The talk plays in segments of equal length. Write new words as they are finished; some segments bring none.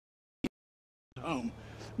home.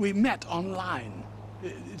 We met online.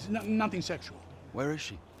 It's nothing sexual. Where is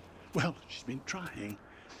she? Well, she's been trying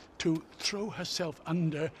to throw herself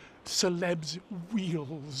under celebs'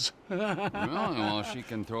 wheels. Well, she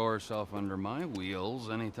can throw herself under my wheels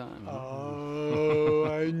anytime. Oh,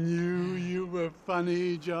 I knew you were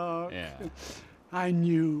funny, Jock. Yeah. I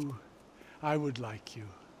knew I would like you.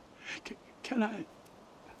 Can I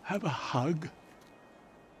have a hug?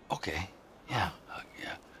 Okay. Yeah.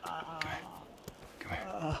 Yeah. Come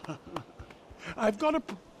here. I've got a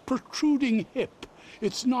protruding hip.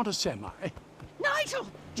 It's not a semi. Nigel!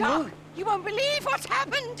 Jock! You won't believe what's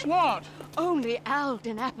happened! What? Only Al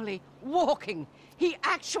danapoli walking. He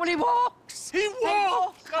actually walks! He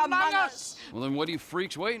walks among us! Well, then what are you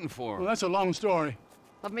freaks waiting for? Well, that's a long story.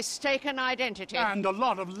 Of mistaken identity. And a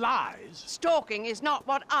lot of lies. Stalking is not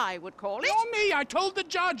what I would call it. Nor me. I told the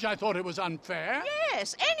judge I thought it was unfair.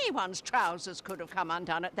 Yes, anyone's trousers could have come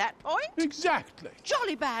undone at that point. Exactly.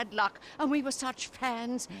 Jolly bad luck, and we were such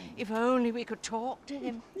fans. If only we could talk to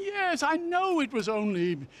him. Yes, I know it was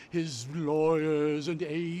only his lawyers and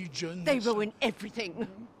agents. They ruin everything.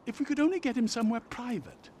 If we could only get him somewhere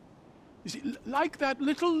private. You see, like that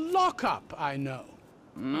little lockup I know.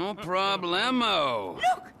 No problemo.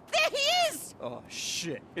 Look, there he is! Oh,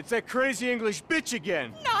 shit. It's that crazy English bitch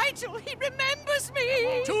again. Nigel, he remembers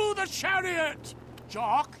me! To the chariot!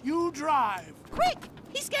 Jock, you drive. Quick,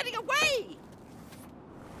 he's getting away!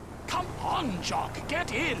 Come on, Jock,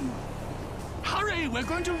 get in. Hurry, we're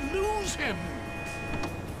going to lose him.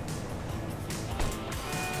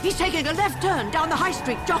 He's taking a left turn down the high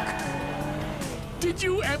street, Jock. Did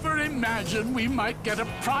you ever imagine we might get a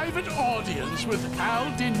private audience with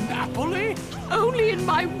Al danapoli? Only in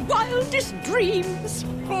my wildest dreams.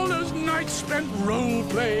 All those nights spent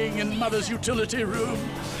role-playing in Mother's utility room.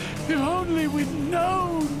 If only we'd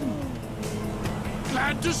known.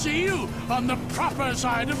 Glad to see you on the proper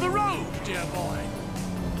side of the road, dear boy.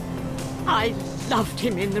 I loved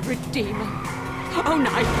him in The Redeemer. Oh,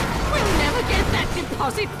 Nigel, we'll never get that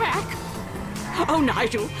deposit back. Oh,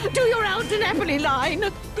 Nigel, do your Al danapoli line.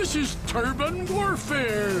 This is turban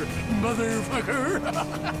warfare, motherfucker.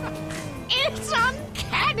 It's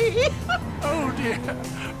uncanny. Oh, dear.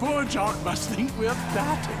 Poor Jock must think we're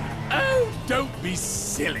batty. Oh, don't be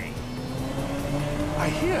silly. I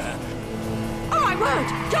hear. Oh, my word,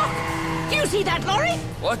 Jock, do you see that lorry?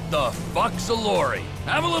 What the fuck's a lorry?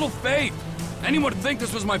 Have a little faith. Anyone would think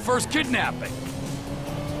this was my first kidnapping.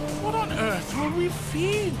 What on earth will we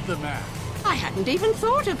feed the man? I hadn't even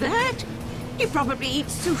thought of that. He probably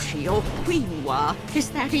eats sushi or quinoa. Is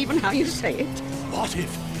that even how you say it? What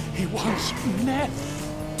if he wants meth?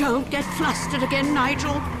 Don't get flustered again,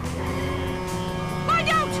 Nigel. Find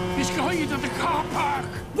out! He's going into the car park.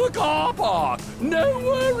 The car park. No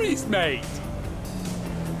worries, mate.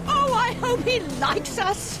 Oh, I hope he likes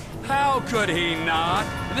us. How could he not?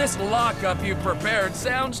 This lockup you prepared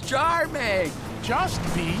sounds charming. Just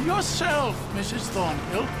be yourself, Mrs.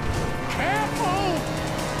 Thornhill. Careful!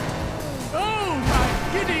 Oh,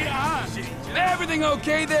 my giddy ass! Everything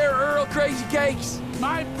okay there, Earl Crazy Cakes?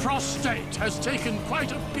 My prostate has taken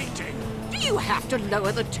quite a beating. Do you have to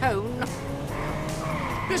lower the tone?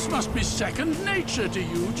 This must be second nature to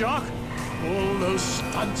you, Jock. All those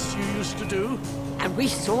stunts you used to do. And we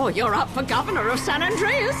saw you're up for governor of San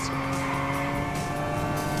Andreas.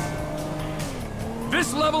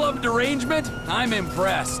 This level of derangement, I'm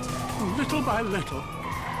impressed. Little by little.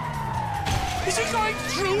 Is he going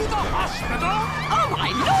through the hospital? Oh,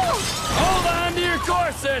 my Lord! Hold on to your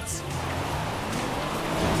corsets!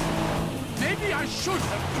 Maybe I should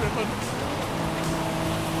have driven.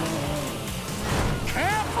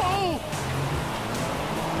 Careful!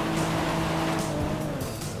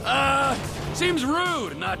 Seems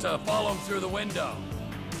rude not to follow him through the window.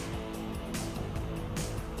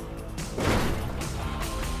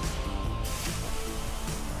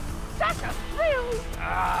 Such a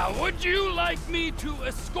thrill! Would you like me to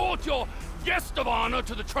escort your guest of honor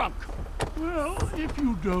to the trunk? Well, if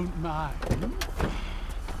you don't mind.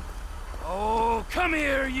 Oh, come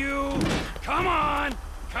here, you! Come on!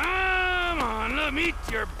 Come on, let me meet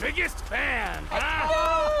your biggest fan!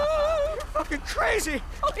 Oh, You're fucking crazy!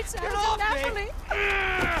 oh, it's Al danapoli.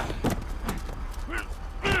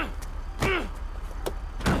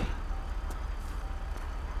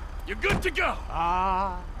 You're good to go!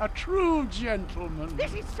 Ah, a true gentleman.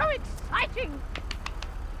 This is so exciting.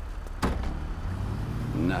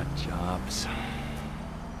 Nut jobs.